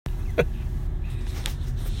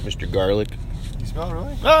Mr. Garlic. You smell it,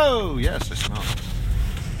 really? Oh, yes, I smell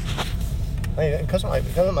it. It comes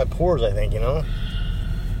in my pores, I think, you know?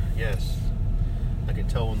 Yes. I can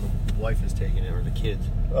tell when the wife is taking it, or the kids.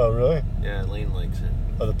 Oh, really? Yeah, Lane likes it.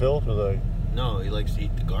 Oh, the pills or the... No, he likes to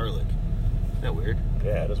eat the garlic. Isn't that weird?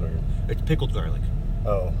 Yeah, it is weird. It's pickled garlic.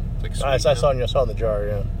 Oh. It's like I sweet, saw in the jar,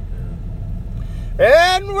 yeah.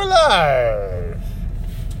 And we're live!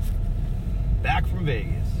 Back from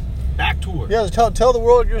Vegas. Back tour. Yeah, tell the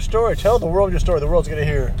world your story. Tell the world your story. The world's going to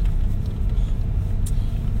hear.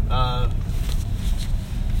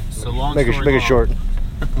 So long Make story it short.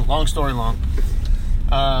 Long story long.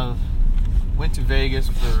 Went to Vegas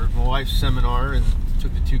for my wife's seminar and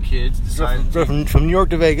took the two kids. Decided From New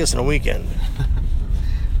York to Vegas in a weekend.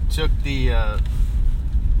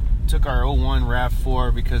 took our 01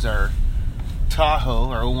 RAV4 because our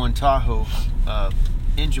 01 Tahoe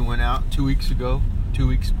engine went out 2 weeks ago, 2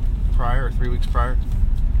 weeks prior or 3 weeks prior,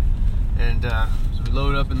 and so we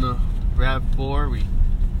loaded up in the RAV4. We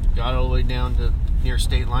got all the way down to near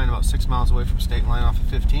State Line, about 6 miles away from State Line off of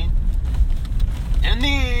 15, and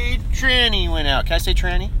the tranny went out. Can I say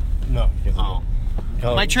tranny? No. Oh.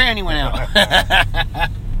 My tranny went out.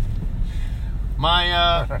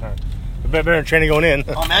 Better than tranny going in.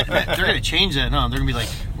 Oh, man, they're going to change that, huh? They're going to be like,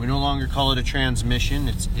 we no longer call it a transmission.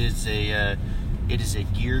 It is a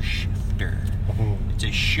gear shifter. It's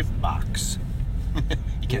a shift box.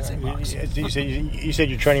 You can't say box. You said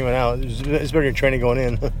your tranny went out. It's better than tranny going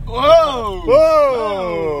in. Whoa!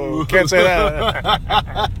 Whoa! Can't say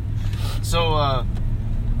that. So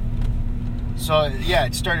yeah,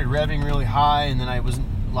 it started revving really high, and then I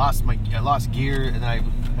lost gear, and then I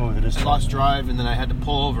lost drive, and then I had to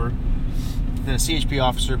pull over. Then a CHP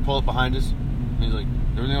officer pulled up behind us, and he's like,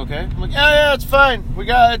 "Everything okay?" I'm like, "Yeah, it's fine.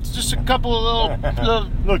 It's just a couple of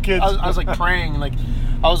little kids." I was like praying, like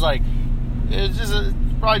I was like, it's just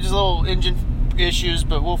probably just little engine issues,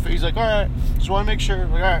 but we'll. He's like, "All right, just want to make sure."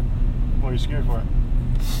 I'm like, all right. What are you scared for?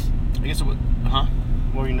 I guess it was, huh?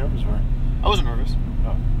 What were you nervous for? I wasn't nervous.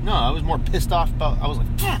 Oh. No, I was more pissed off about. I was like,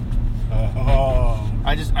 oh.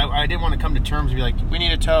 I didn't want to come to terms and be like, we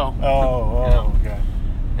need a tow. Okay.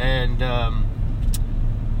 And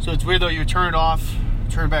so it's weird though. You turn it off,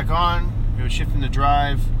 turn it back on. It was shifting the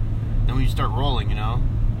drive. Then we start rolling, you know.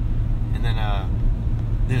 And then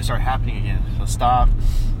it started happening again. So stop,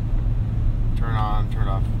 turn on, turn it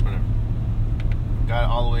off, whatever.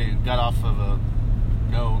 Got off of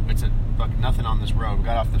it's nothing on this road. We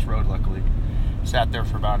got off this road luckily. Sat there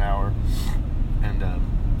for about an hour, and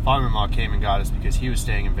father-in-law came and got us because he was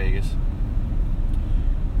staying in Vegas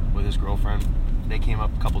with his girlfriend. They came up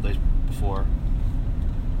a couple days before,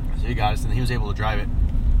 so he got us, and he was able to drive it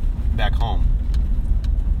back home.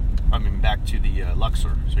 Back to the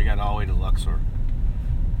Luxor. So he got all the way to Luxor,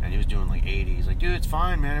 and he was doing like 80. He's like, "Dude, it's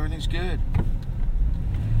fine, man. Everything's good."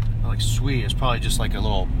 I'm like, sweet. It's probably just like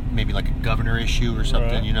maybe like a governor issue or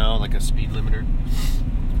something, right. You know, like a speed limiter.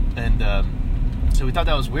 And so we thought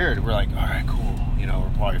that was weird. We're like, all right, cool. You know,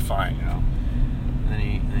 we're probably fine, you know. And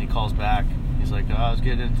then he calls back. He's like, I was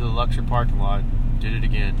getting into the Luxor parking lot. Did it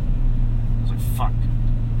again. I was like, fuck.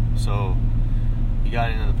 So he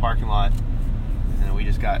got into the parking lot, and then we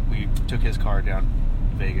took his car down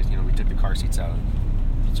to Vegas. You know, we took the car seats out,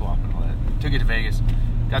 swap and all that. Took it to Vegas.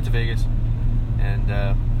 Got to Vegas, and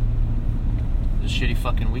it was a shitty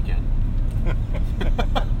fucking weekend.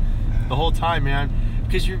 The whole time, man.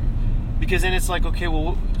 Because then it's like, okay,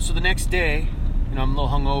 well, so the next day, you know, I'm a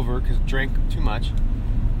little hungover because I drank too much,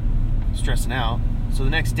 stressing out. So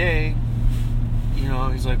the next day, you know,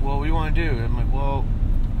 he's like, well, what do you want to do? And I'm like, well,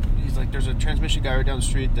 he's like, there's a transmission guy right down the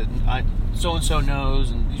street that so-and-so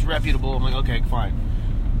knows, and he's reputable. I'm like, okay, fine.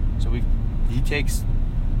 So he takes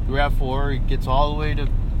the RAV4, he gets all the way to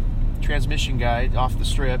transmission guy off the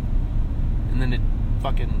strip, and then it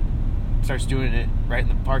fucking starts doing it right in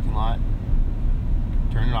the parking lot.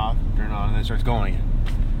 Turn it off, turn it on, and then it starts going again.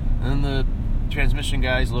 And then the transmission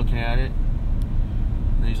guy's looking at it,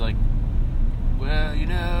 and he's like, well, you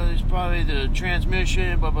know, it's probably the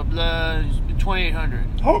transmission, blah, blah, blah, it's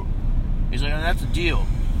 $2,800. Oh. He's like, oh, that's a deal.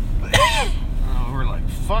 We're like,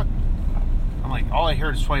 fuck. I'm like, all I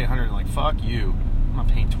heard is $2,800. I'm like, fuck you. I'm not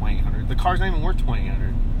paying $2,800. The car's not even worth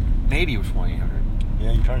 $2,800. Maybe it was $2,800.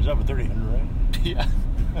 Yeah, you charged up with $3,800, right? Yeah.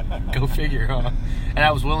 Go figure, huh? And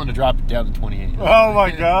I was willing to drop it down to $2,800. Oh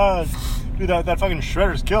my god. Dude, that fucking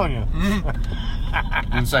shredder's killing you.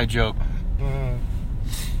 Inside joke.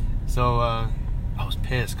 So, I was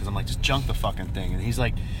pissed because I'm like, just junk the fucking thing. And he's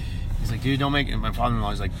like, dude, don't make it. My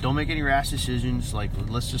father-in-law is like, don't make any rash decisions. Like,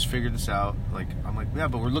 let's just figure this out. Like, I'm like, yeah,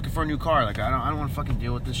 but we're looking for a new car. Like, I don't want to fucking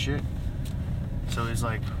deal with this shit. So he's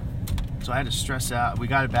like, So I had to stress out. We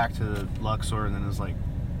got it back to Luxor, and then it was like,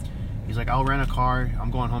 he's like, I'll rent a car.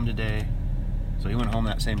 I'm going home today. So he went home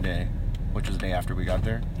that same day, which was the day after we got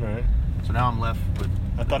there. Right. So now I'm left with...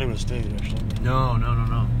 I thought he would have stayed, actually. No.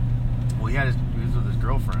 Well, he was with his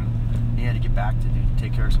girlfriend. He had to get back to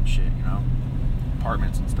take care of some shit, you know?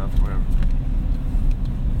 Apartments and stuff, whatever.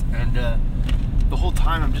 And the whole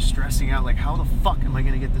time I'm just stressing out, like, how the fuck am I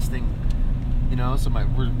going to get this thing, you know? So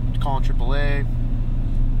we're calling AAA.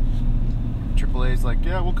 AAA's like,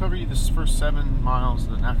 yeah, we'll cover you this first 7 miles,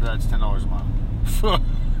 and then after that it's $10 a mile.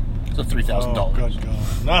 So $3,000. Oh, good God.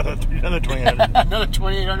 Another $2,800. Another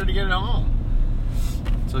 $2,800 to get it home.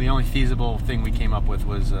 So the only feasible thing we came up with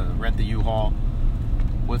was rent the U-Haul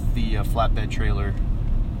with the flatbed trailer,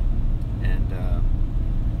 and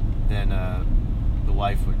then the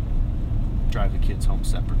wife would drive the kids home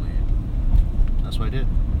separately. That's what I did.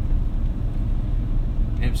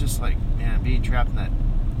 It was just like, man, being trapped in that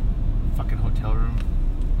fucking hotel room.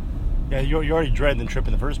 Yeah, you already dreaded the trip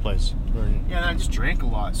in the first place. Right? Yeah, and I just drank a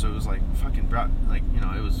lot, so it was like fucking, like, you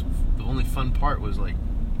know, it was, the only fun part was like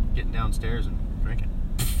getting downstairs and drinking.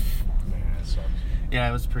 Man, that sucks. Yeah,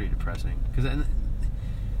 it was pretty depressing, because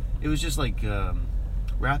it was just like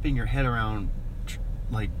wrapping your head around,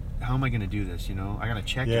 like, how am I going to do this, you know? I got to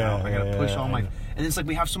check out, I got to push all my, and it's like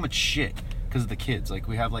we have so much shit because of the kids. Like,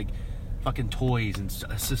 we have like fucking toys and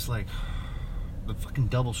stuff. It's just like the fucking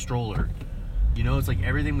double stroller. You know, it's like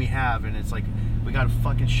everything we have, and it's like we gotta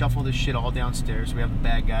fucking shuffle this shit all downstairs. So we have the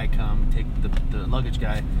bag guy come, take the luggage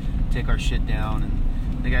guy, take our shit down,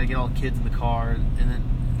 and they gotta get all the kids in the car, and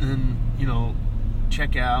then you know,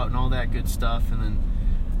 check out and all that good stuff, and then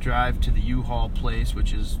drive to the U-Haul place,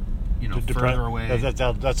 which is, you know, further away.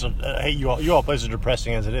 I hate U-Haul places are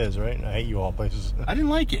depressing as it is, right? I hate U-Haul places. I didn't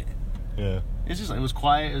like it. Yeah. It's just, it was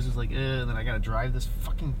quiet. It was just like, and then I gotta drive this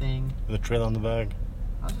fucking thing. With a trailer on the back.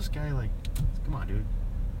 I was this guy like, come on, dude.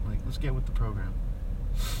 Like, let's get with the program.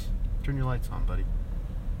 Turn your lights on, buddy.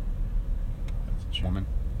 Woman.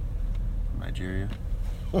 Nigeria.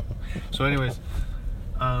 So anyways,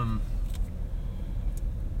 the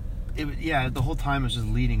whole time it was just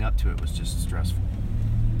leading up to it was just stressful.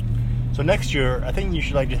 So next year, I think you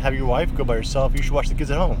should like just have your wife go by herself. You should watch the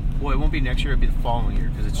kids at home. Well, it won't be next year. It'll be the following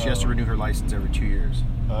year, because she has to renew her license every 2 years.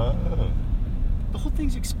 Oh. The whole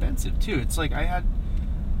thing's expensive too. It's like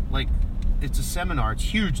it's a seminar. It's a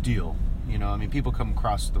huge deal. You know, I mean, people come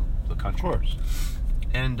across the country. Of course.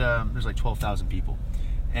 And there's like 12,000 people,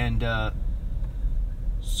 and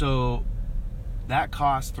so that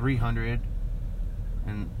cost $300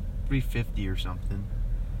 and $350 or something.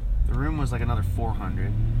 The room was like another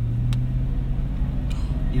 $400.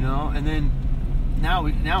 You know, and then now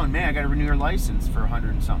in May I got to renew her license for $100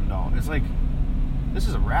 and something. It's like, this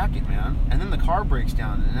is a racket, man. And then the car breaks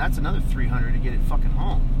down, and that's another $300 to get it fucking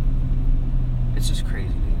home. It's just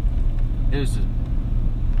crazy, dude. It was just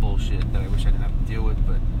bullshit that I wish I didn't have to deal with,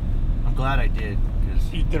 but I'm glad I did,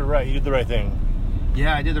 because you did it right. You did the right thing.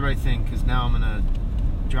 Yeah, I did the right thing, because now I'm gonna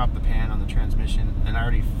drop the pan on the transmission, and I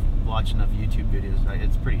already watched enough YouTube videos.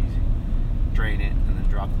 It's pretty easy. Drain it, and then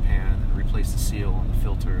drop the pan, and then replace the seal on the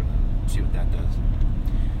filter, and then see what that does.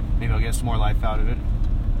 Maybe I'll get some more life out of it.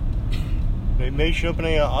 Maybe you should open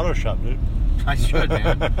a auto shop, dude. I should,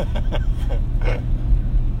 man.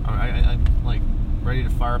 I'm like ready to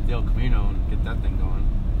fire up the El Camino and get that thing going.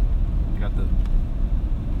 I got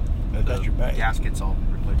that's your back. Gaskets all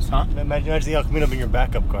replaced. Huh? Imagine the El Camino being your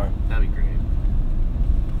backup car. That'd be great.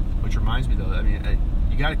 Which reminds me, though, I mean,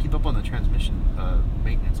 you got to keep up on the transmission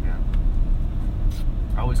maintenance, man.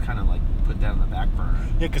 I always kind of like put that on the back burner.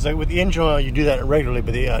 Yeah, because like with the engine oil, you do that regularly,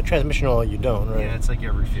 but the transmission oil, you don't, right? Yeah, it's like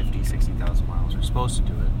every 50, 60,000 miles. You're supposed to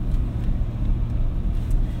do it.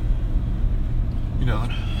 You know.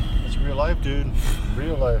 It's real life, dude.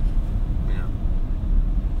 Real life. Yeah.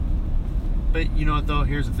 But you know what, though?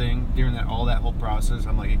 Here's the thing. During all that whole process,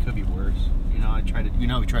 I'm like, it could be worse. You know, we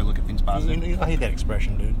try to look at things positive. I hate that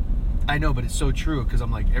expression, dude. I know, but it's so true, because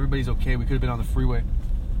I'm like, everybody's okay. We could have been on the freeway,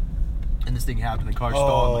 and this thing happened, the car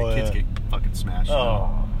stalled, and my kids get fucking smashed. You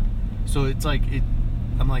know? So it's like,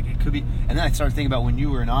 I'm like, it could be. And then I started thinking about when you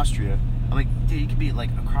were in Austria. I'm like, dude, you could be like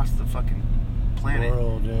across the fucking planet.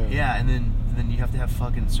 World, yeah. Yeah, and then you have to have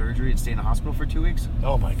fucking surgery and stay in a hospital for 2 weeks.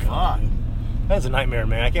 Oh my god. Dude. That's a nightmare,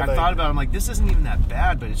 man. I thought about it. I'm like, this isn't even that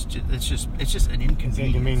bad, but it's just an inconvenience. It's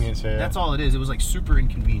inconvenience, yeah. That's all it is. It was like super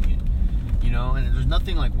inconvenient, you know. And there's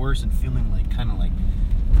nothing like worse than feeling like kind of like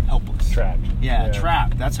helpless, trapped. Yeah,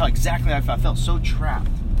 trapped. That's how exactly I felt. So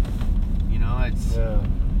trapped. You know, it's. Yeah.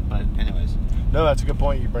 But anyways. No, that's a good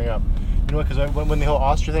point you bring up. You know what? Because when the whole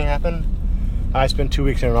Austria thing happened, I spent 2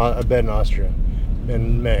 weeks in a bed in Austria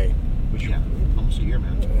in May. Yeah, almost a year,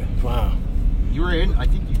 man. Wow. You were in. I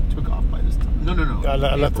think you took off by this time. No. I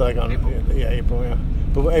left like on April. April, yeah.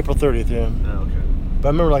 But April 30th, yeah. Oh, okay. But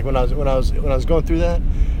I remember like when I was going through that,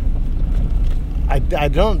 I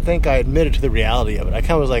don't think I admitted to the reality of it. I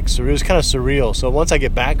kind of was like surreal. It was kind of surreal. So once I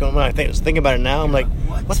get back, when I was thinking about it now, I'm like,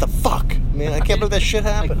 what the fuck, man? I can't believe that shit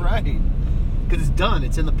happened. Like, right. Because it's done.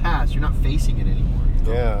 It's in the past. You're not facing it anymore. You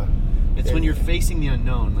know? Yeah. It's when you're facing the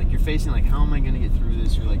unknown. Like, you're facing, like, how am I going to get through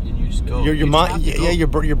this? You're like, and you just go. Your mind,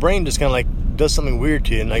 your brain just kind of like does something weird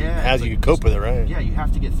to you and like has you cope with it, right? Yeah, you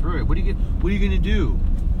have to get through it. What are you going to do?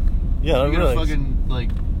 Yeah, you're really. Gonna fucking like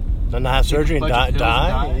not have surgery and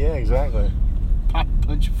die? Yeah, exactly. Pop a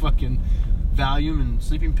bunch of fucking Valium and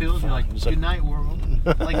sleeping pills. You're like, good night, world.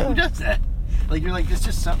 Like, who does that? Like, you're like, it's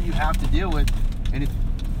just something you have to deal with. And if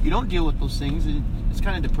you don't deal with those things, it's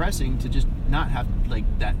kind of depressing to just not have like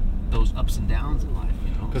those ups and downs in life.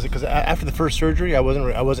 Because after the first surgery, I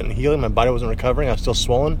wasn't healing. My body wasn't recovering. I was still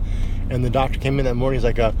swollen. And the doctor came in that morning. He's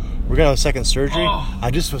like, "We're gonna have a second surgery." Oh.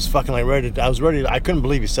 I just was fucking like ready. I was ready. I couldn't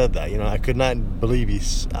believe he said that. I could not believe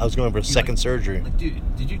I was going for a second surgery. Like, dude,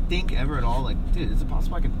 did you think ever at all? Like, dude, is it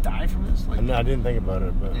possible I could die from this? Like, no, I didn't think about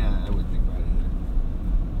it. But yeah, I wouldn't think about it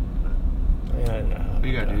either. Yeah, what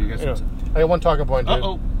you gotta do? You got I got one talking point.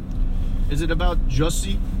 Uh-oh. Is it about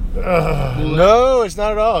Jussie? No, it's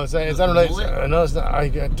not at all. It's not related. No, it's not. I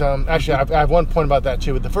get actually. I have one point about that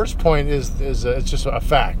too. But the first point is it's just a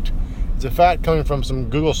fact. It's a fact coming from some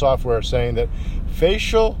Google software saying that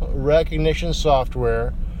facial recognition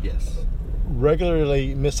software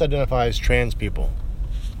regularly misidentifies trans people.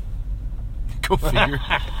 Go figure.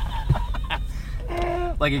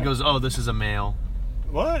 Like it goes, oh, this is a male.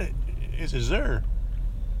 What is there?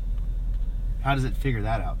 How does it figure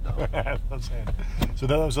that out, though? I'm saying. So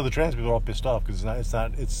the trans people are all pissed off because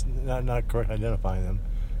it's not correct identifying them.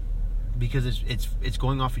 Because it's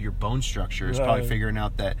going off of your bone structure. It's probably figuring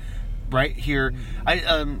out that right here.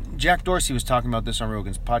 Jack Dorsey was talking about this on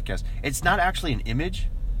Rogan's podcast. It's not actually an image.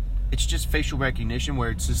 It's just facial recognition,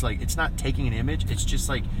 where it's just like it's not taking an image. It's just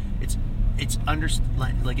like it's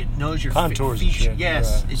like it knows your contours. Yes, yeah.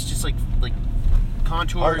 It's just like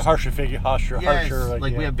contours, harsher figure, harsher.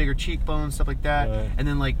 Like we have bigger cheekbones, stuff like that, and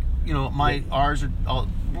then like ours are all.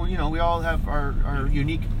 Well, we all have our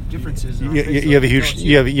unique differences. You have a huge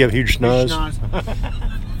schnoz.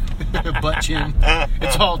 Butt chin.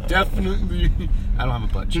 It's all definitely. I don't have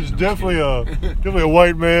a butt chin. It's definitely a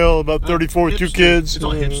white male, about 34, 2 kids. It's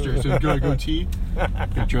all hipster. So got a goatee,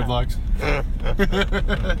 got dreadlocks.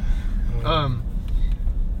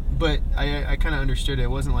 But I kind of understood it.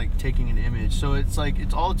 It wasn't like taking an image. So it's like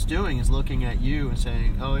it's doing is looking at you and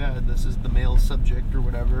saying, oh yeah, this is the male subject or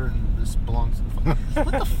whatever, and this belongs to the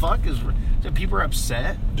what the fuck is people are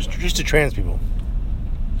upset? Just to trans people.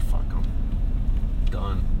 Fuck them.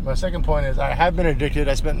 Done. My second point is I have been addicted.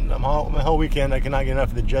 I spent my whole weekend. I cannot get enough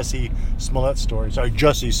of the Jussie Smollett story. So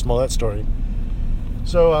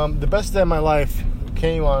the best day of my life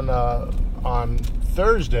came on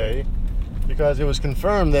Thursday, because it was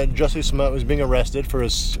confirmed that Jussie Smollett was being arrested for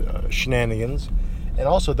his shenanigans. And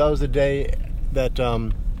also, that was the day that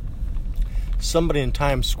somebody in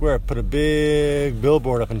Times Square put a big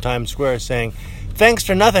billboard up in Times Square saying, "Thanks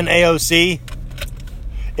for nothing, AOC."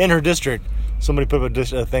 In her district, somebody put up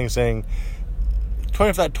a thing saying,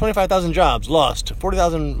 25,000 jobs lost,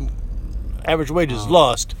 40,000 average wages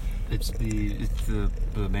lost. It's the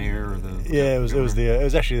mayor or the... Yeah, it was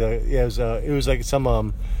like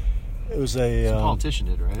some... It was a politician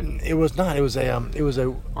did, right? It was not. It was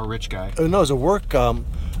a or rich guy. No, it was a work. What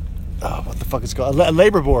the fuck is it called? A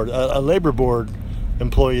labor board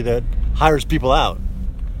employee that hires people out.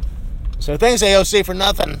 So thanks AOC for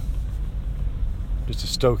nothing. Just to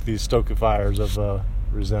stoke the fires of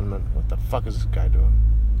resentment. What the fuck is this guy doing?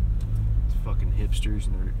 It's fucking hipsters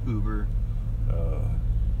and their Uber.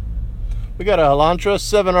 We got a Elantra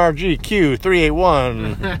 7RG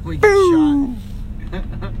Q381. We got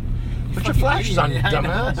shot. Put your flashes on, you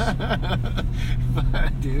dumbass.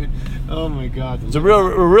 Dude. Oh my god.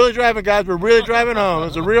 We're really driving, guys. We're really driving home.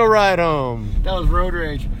 It's a real ride home. That was road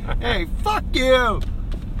rage. Hey, fuck you.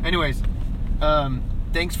 Anyways,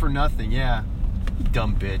 thanks for nothing. Yeah.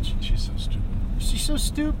 Dumb bitch. She's so stupid. She's so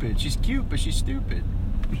stupid. She's cute, but she's stupid.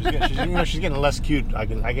 She's getting less cute. I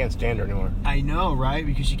can't stand her anymore. I know, right?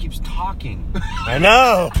 Because she keeps talking. I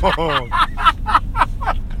know.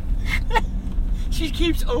 She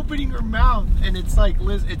keeps opening her mouth, and it's like,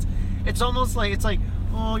 Liz, it's almost like, it's like,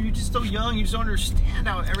 oh, you're just so young, you just don't understand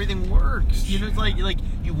how everything works. It's like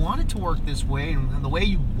you want it to work this way, and the way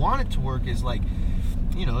you want it to work is like,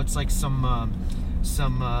 it's like some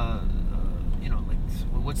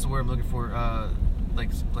like, what's the word I'm looking for?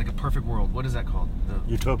 like a perfect world. What is that called?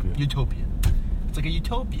 Utopia. Utopia. It's like a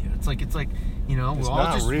utopia. It's like you know, It's we'll all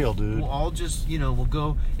not just real, dude. We'll all just, you know, we'll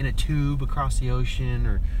go in a tube across the ocean,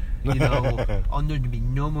 or you know, there'll be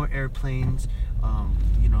no more airplanes.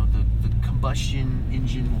 You know, the combustion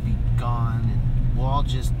engine will be gone, and we'll all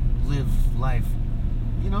just live life.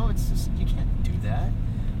 You know, it's just, you can't do that.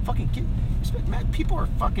 Fucking man, people are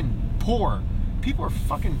fucking poor. People are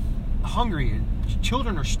fucking hungry, and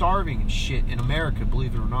children are starving and shit in America,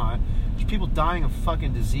 believe it or not. There's people dying of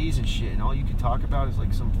fucking disease and shit, and all you can talk about is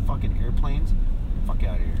like some fucking airplanes. Fuck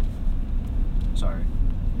out of here. Sorry.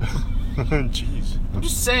 Jeez. I'm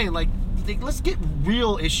just saying, like, let's get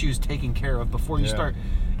real issues taken care of before you start.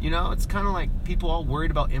 You know, it's kind of like people all worried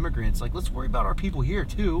about immigrants. Like, let's worry about our people here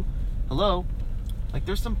too. Hello. Like,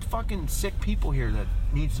 there's some fucking sick people here that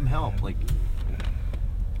need some help. Like,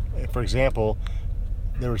 for example,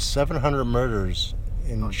 there were 700 murders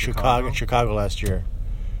in Chicago last year,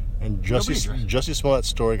 and Jussie Smollett's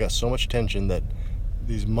story got so much attention that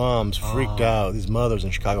these moms freaked out. These mothers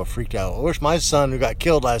in Chicago freaked out. I wish my son, who got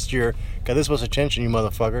killed last year, got this much attention, you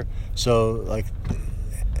motherfucker. So, like,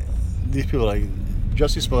 these people, like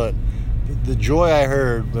Jussie Smollett, the joy I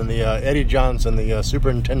heard when the Eddie Johnson, the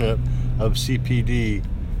superintendent of CPD,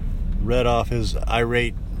 read off his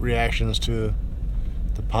irate reactions to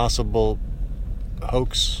the possible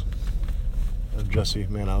hoax of Jussie.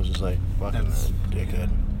 Man, I was just like, fucking dickhead.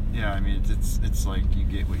 Yeah, I mean, it's like you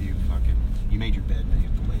get what you made your bed, now you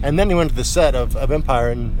have to lay. And then he went to the set of Empire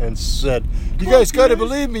and said, "You guys gotta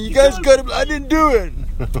believe me. You guys gotta. I didn't do it."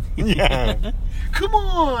 Yeah. Come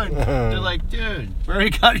on. They're like, dude, we already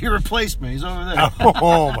got your replacement. He's over there.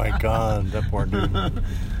 Oh my god, that poor dude.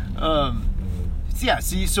 Yeah.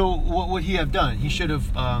 See, so what would he have done? He should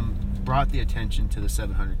have brought the attention to the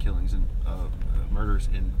 700 killings and murders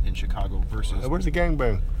in Chicago versus. Where's the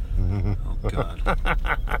gangbang? Oh god.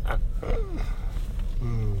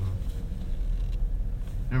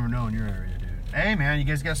 Never know in your area, dude. Hey man, you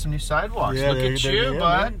guys got some new sidewalks. Yeah, Look at you,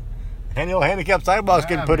 bud. Annual handicapped sidewalks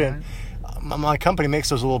getting put man. in. My company makes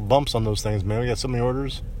those little bumps on those things, man. We got so many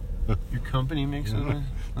orders. Your company makes them?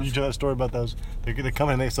 Did you tell that story about those? The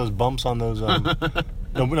company makes those bumps on those.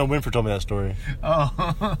 No, Winford told me that story.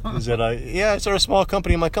 Oh. Is that I started a small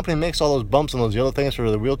company. My company makes all those bumps on those yellow things for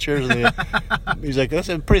the wheelchairs. And he's like, that's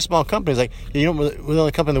a pretty small company. He's like, you know, we're the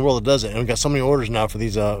only company in the world that does it, and we got so many orders now for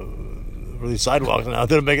these sidewalks now.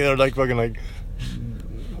 They're making it like fucking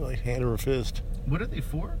like hand over fist. What are they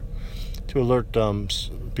for? To alert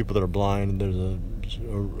people that are blind. There's a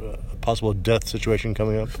possible death situation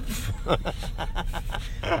coming up.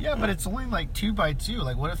 Yeah, but it's only like 2 by 2.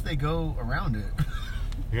 Like, what if they go around it?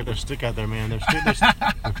 They got their stick out there, man.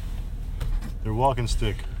 They're walking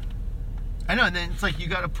stick. I know, and then it's like you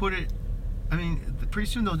got to put it. I mean, pretty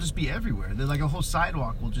soon they'll just be everywhere. They're like a whole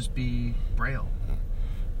sidewalk will just be Braille,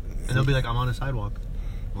 and they'll be like, "I'm on a sidewalk.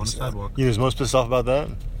 I'm on a sidewalk." You know who's most pissed off about that?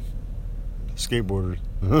 Skateboarders.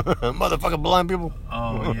 Motherfucking blind people.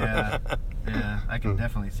 Oh yeah, yeah. I can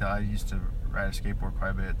definitely tell. I used to ride a skateboard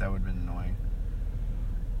quite a bit. That would have been annoying.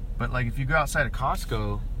 But like, if you go outside of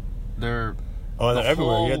Costco, they're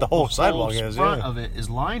everywhere. Yeah, the whole sidewalk is. The front of it is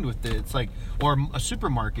lined with it. It's like, or a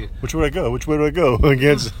supermarket. Which way do I go? Which way do I go?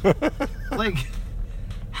 Against. Like,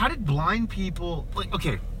 how did blind people? Like,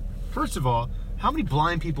 okay, first of all, how many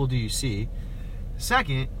blind people do you see?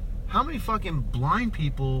 Second, how many fucking blind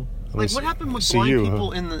people? Like, what happened with blind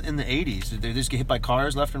people in the 80s? Did they just get hit by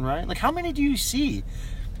cars left and right? Like, how many do you see?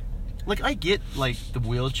 Like, I get, like, the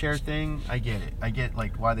wheelchair thing. I get it. I get,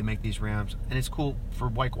 like, why they make these ramps. And it's cool for,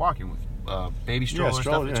 like, walking with baby stroller and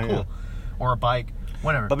stuff. It's cool. Yeah. Or a bike,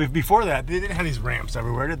 whatever. But before that, they didn't have these ramps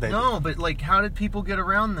everywhere, did they? No, but, like, how did people get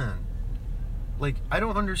around then? Like, I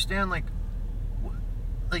don't understand, like,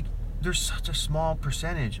 there's such a small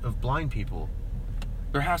percentage of blind people.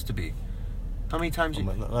 There has to be. How many times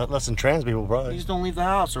less than trans people, probably. You just don't leave the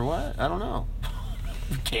house, or what? I don't know.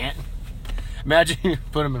 You can't. Imagine you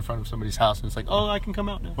put them in front of somebody's house and it's like, oh, I can come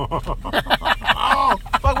out now. Oh,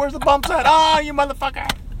 fuck, where's the bumps at? Oh, you motherfucker.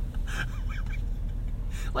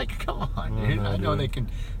 Like, come on, dude. I know they can.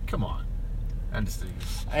 Come on. I understand.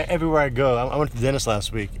 Everywhere I go, I went to the dentist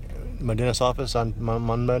last week. My dentist office on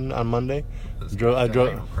Monday.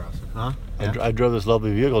 I drove this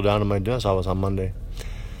lovely vehicle down to my dentist office on Monday.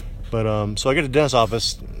 But so I get to the dentist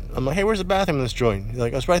office. I'm like, hey, where's the bathroom in this joint? He's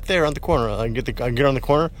like, it's right there on the corner. I get on the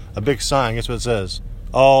corner, a big sign. Guess what it says?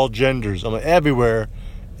 All genders. I'm like,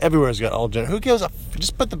 everywhere's got all genders. Who gives a?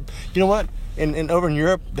 Just put the. You know what? Over in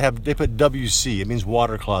Europe, they put WC. It means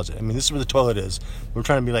water closet. I mean, this is where the toilet is. We're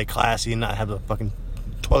trying to be like classy and not have the fucking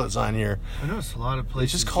toilet sign here. I noticed a lot of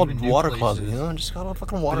places. It's just called even new water places. closet, you know? Just called a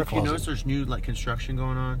fucking water But if you closet. notice, there's new like construction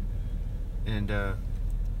going on, and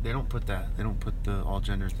they don't put that. They don't put the all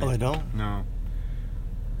gender thing. Oh, they don't? No.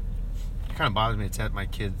 It kind of bothers me. It's at my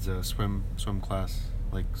kids' swim class,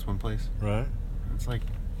 like swim place. Right. It's like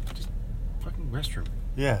just fucking restroom.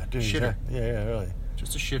 Yeah, dude. Shitter. Yeah, really.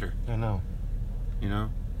 Just a shitter. I know. You know.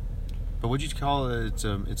 But what'd you call it?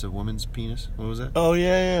 It's a woman's penis. What was that? Oh,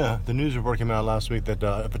 yeah. The news report came out last week that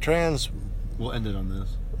if a trans... We'll end it on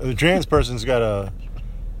this. The trans person's got a...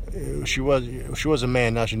 She was a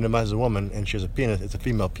man, now she identifies as a woman, and she has a penis. It's a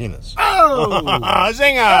female penis. Oh!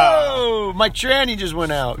 Zinger! Oh! My tranny just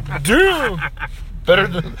went out. Dude!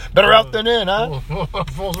 Better out than in, huh?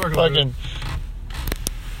 Full circle. Fucking...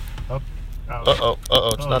 Up. Out. Uh-oh.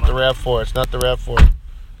 It's Oh, not my. the RAV4. It's not the RAV4. All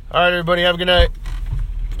right, everybody. Have a good night.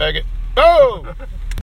 Back it. Oh!